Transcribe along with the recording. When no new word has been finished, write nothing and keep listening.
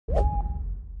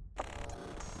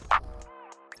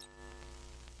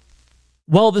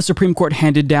Well, the Supreme Court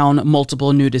handed down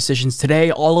multiple new decisions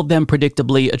today, all of them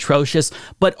predictably atrocious,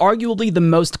 but arguably the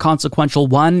most consequential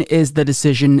one is the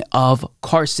decision of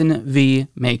Carson v.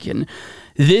 Macon.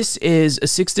 This is a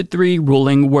 6-3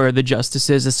 ruling where the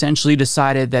justices essentially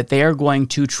decided that they are going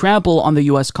to trample on the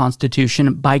U.S.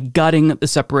 Constitution by gutting the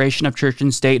separation of church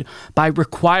and state, by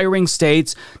requiring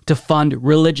states to fund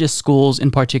religious schools in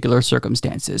particular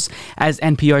circumstances. As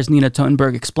NPR's Nina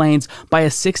Totenberg explains, by a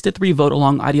 6-3 vote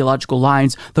along ideological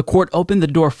lines, the court opened the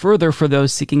door further for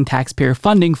those seeking taxpayer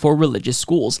funding for religious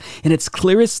schools. In its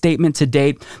clearest statement to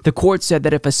date, the court said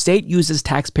that if a state uses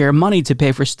taxpayer money to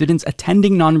pay for students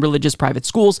attending non-religious private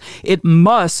schools, it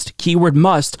must, keyword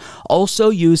must,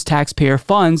 also use taxpayer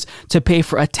funds to pay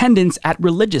for attendance at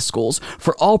religious schools.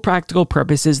 For all practical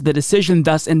purposes, the decision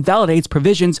thus invalidates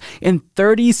provisions in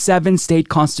 37 state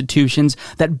constitutions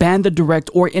that ban the direct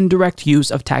or indirect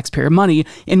use of taxpayer money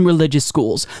in religious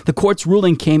schools. The court's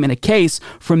ruling came in a case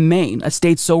from Maine, a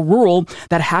state so rural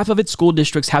that half of its school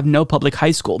districts have no public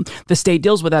high school. The state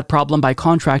deals with that problem by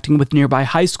contracting with nearby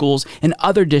high schools and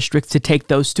other districts to take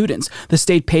those students. The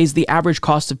state pays the average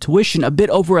cost of tuition a bit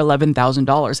over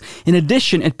 $11,000. In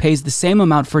addition, it pays the same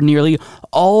amount for nearly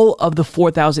all of the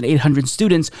 4,800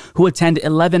 students who attend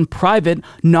 11 private,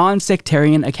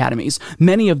 non-sectarian academies,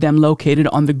 many of them located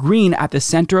on the green at the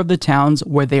center of the towns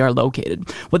where they are located.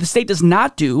 What the state does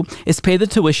not do is pay the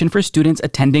tuition for students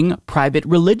attending private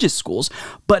religious schools.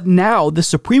 But now the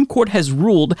Supreme Court has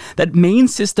ruled that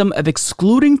Maine's system of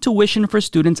excluding tuition for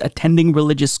students attending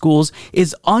religious schools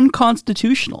is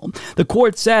unconstitutional. The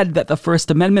court said that the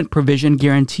First Amendment provision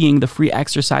guaranteeing the free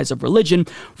exercise of religion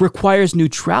requires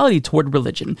neutrality toward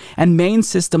religion, and Maine's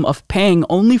system of paying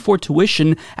only for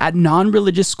tuition at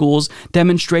non-religious schools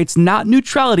demonstrates not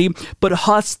neutrality, but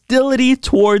hostility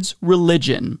towards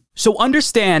religion. So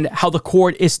understand how the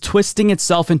court is twisting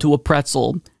itself into a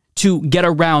pretzel to get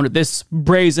around this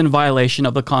brazen violation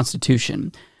of the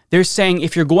Constitution. They're saying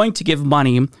if you're going to give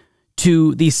money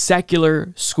to these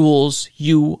secular schools,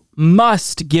 you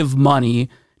must give money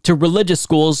to religious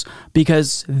schools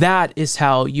because that is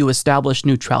how you establish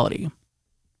neutrality.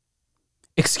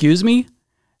 Excuse me?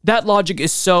 That logic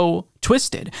is so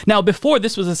twisted. Now, before,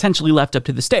 this was essentially left up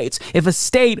to the states. If a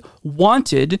state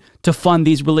wanted to fund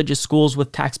these religious schools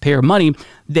with taxpayer money,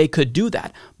 they could do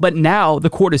that. But now the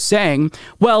court is saying,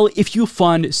 well, if you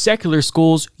fund secular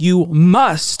schools, you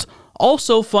must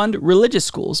also fund religious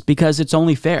schools because it's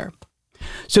only fair.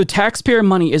 So taxpayer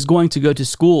money is going to go to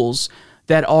schools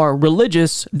that are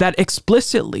religious, that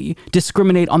explicitly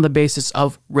discriminate on the basis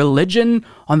of religion,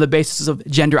 on the basis of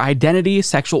gender identity,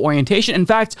 sexual orientation. In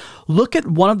fact, look at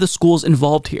one of the schools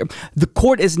involved here. The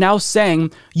court is now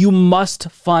saying you must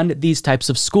fund these types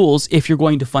of schools if you're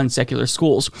going to fund secular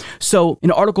schools. So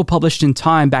an article published in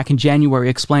Time back in January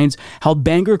explains how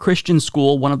Bangor Christian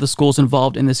School, one of the schools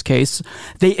involved in this case,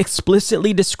 they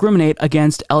explicitly discriminate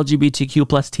against LGBTQ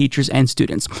plus teachers and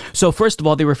students. So first of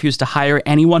all, they refuse to hire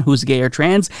anyone who's gay or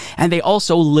trans, and they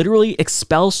also literally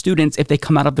expel students if they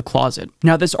come out of the closet.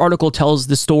 Now, this article tells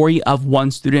the story of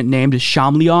one student named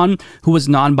Shamlian, who was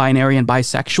non-binary and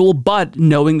bisexual, but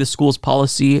knowing the school's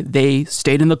policy, they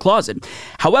stayed in the closet.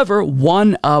 However,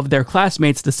 one of their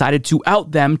classmates decided to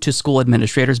out them to school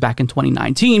administrators back in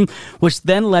 2019, which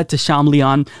then led to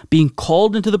Shamlian being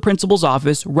called into the principal's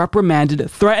office,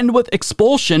 reprimanded, threatened with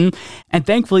expulsion, and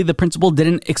thankfully the principal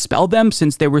didn't expel them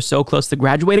since they were so close to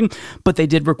graduating, but they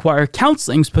did require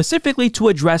counseling specifically to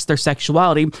address their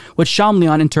sexuality, which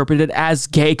Shamlian interpreted as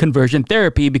gay conversion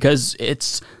therapy because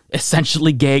it's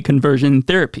essentially gay conversion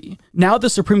therapy. Now the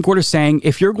Supreme Court is saying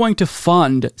if you're going to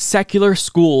fund secular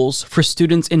schools for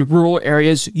students in rural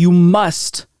areas, you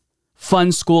must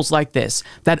fund schools like this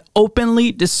that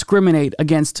openly discriminate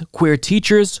against queer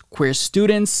teachers, queer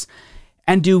students,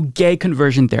 and do gay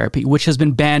conversion therapy, which has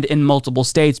been banned in multiple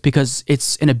states because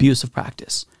it's an abusive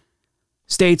practice.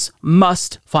 States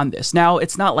must fund this. Now,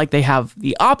 it's not like they have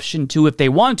the option to if they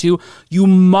want to. You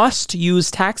must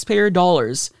use taxpayer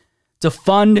dollars to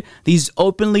fund these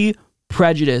openly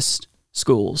prejudiced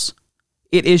schools.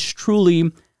 It is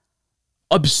truly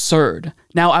absurd.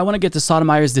 Now, I want to get to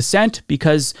Sotomayor's dissent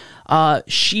because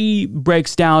she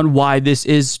breaks down why this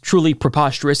is truly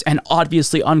preposterous and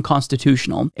obviously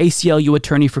unconstitutional. ACLU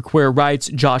attorney for queer rights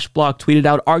Josh Block tweeted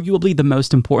out arguably the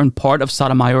most important part of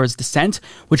Sotomayor's dissent,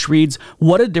 which reads,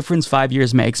 "What a difference 5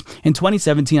 years makes. In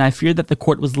 2017, I feared that the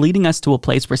court was leading us to a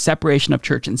place where separation of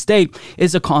church and state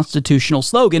is a constitutional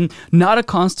slogan, not a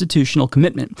constitutional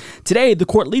commitment. Today, the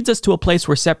court leads us to a place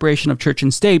where separation of church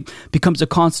and state becomes a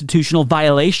constitutional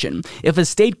violation. If a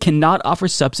state cannot offer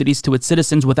subsidies to its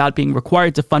citizens without being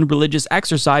required to fund religious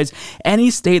exercise, any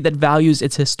state that values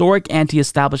its historic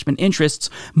anti-establishment interests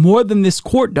more than this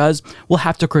court does will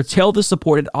have to curtail the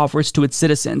support it offers to its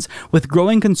citizens. With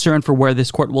growing concern for where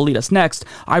this court will lead us next,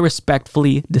 I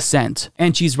respectfully dissent."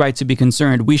 And she's right to be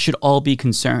concerned. We should all be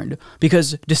concerned,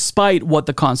 because despite what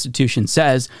the Constitution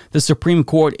says, the Supreme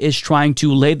Court is trying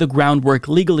to lay the groundwork,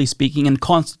 legally speaking and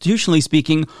constitutionally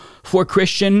speaking, for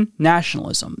Christian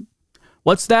nationalism.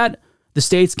 What's that? The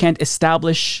states can't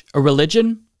establish a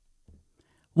religion?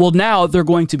 Well, now they're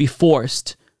going to be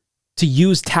forced to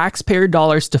use taxpayer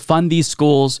dollars to fund these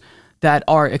schools that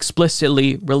are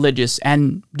explicitly religious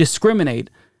and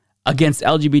discriminate against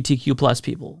LGBTQ plus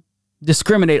people,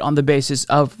 discriminate on the basis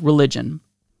of religion,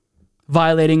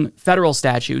 violating federal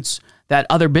statutes that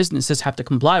other businesses have to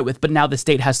comply with, but now the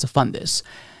state has to fund this.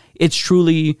 It's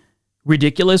truly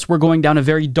ridiculous. We're going down a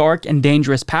very dark and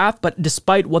dangerous path, but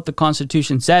despite what the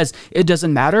Constitution says, it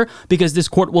doesn't matter, because this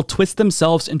court will twist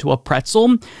themselves into a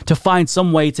pretzel to find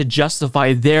some way to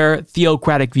justify their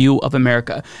theocratic view of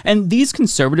America. And these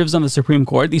conservatives on the Supreme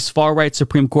Court, these far-right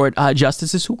Supreme Court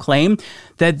justices who claim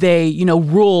that they,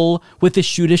 rule with this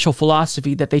judicial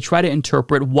philosophy, that they try to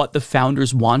interpret what the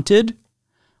founders wanted.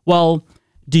 Well,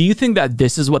 do you think that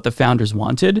this is what the founders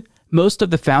wanted? Most of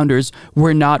the founders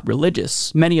were not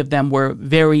religious. Many of them were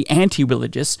very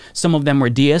anti-religious. Some of them were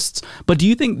deists. But do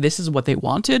you think this is what they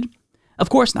wanted? Of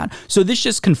course not. So this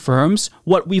just confirms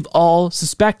what we've all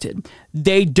suspected.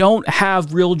 They don't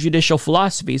have real judicial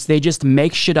philosophies. They just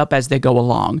make shit up as they go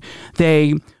along.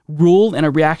 They rule in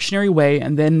a reactionary way,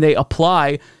 and then they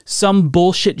apply some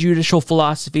bullshit judicial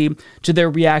philosophy to their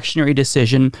reactionary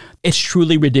decision. It's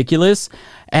truly ridiculous.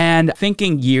 And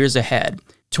thinking years ahead,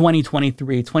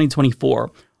 2023, 2024,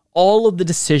 all of the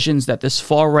decisions that this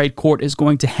far-right court is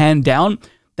going to hand down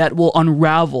that will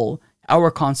unravel our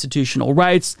constitutional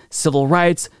rights, civil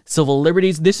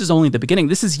liberties. This is only the beginning.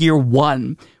 This is year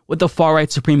one with the far-right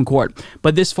Supreme Court.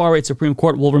 But this far-right Supreme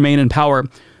Court will remain in power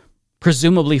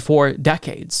presumably for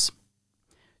decades.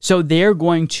 So they're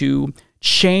going to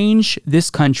change this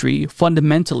country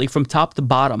fundamentally from top to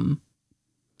bottom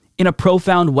in a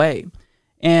profound way.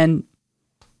 And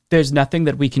there's nothing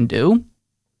that we can do.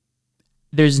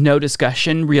 There's no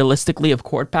discussion, realistically, of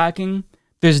court packing.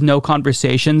 There's no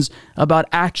conversations about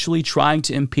actually trying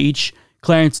to impeach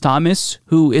Clarence Thomas,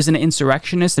 who is an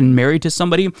insurrectionist and married to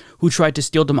somebody who tried to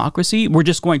steal democracy. We're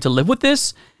just going to live with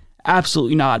this?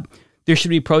 Absolutely not. There should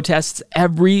be protests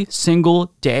every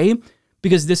single day,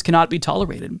 because this cannot be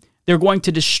tolerated. They're going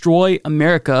to destroy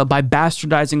America by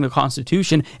bastardizing the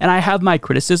Constitution. And I have my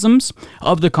criticisms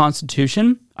of the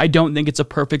Constitution. I don't think it's a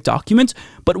perfect document,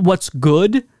 but what's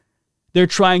good, they're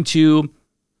trying to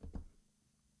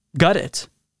gut it.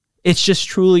 It's just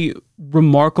truly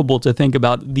remarkable to think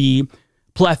about the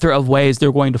plethora of ways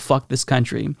they're going to fuck this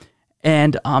country.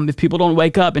 And if people don't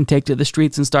wake up and take to the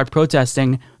streets and start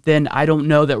protesting, then I don't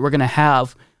know that we're going to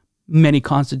have many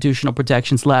constitutional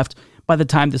protections left by the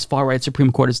time this far-right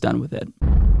Supreme Court is done with it.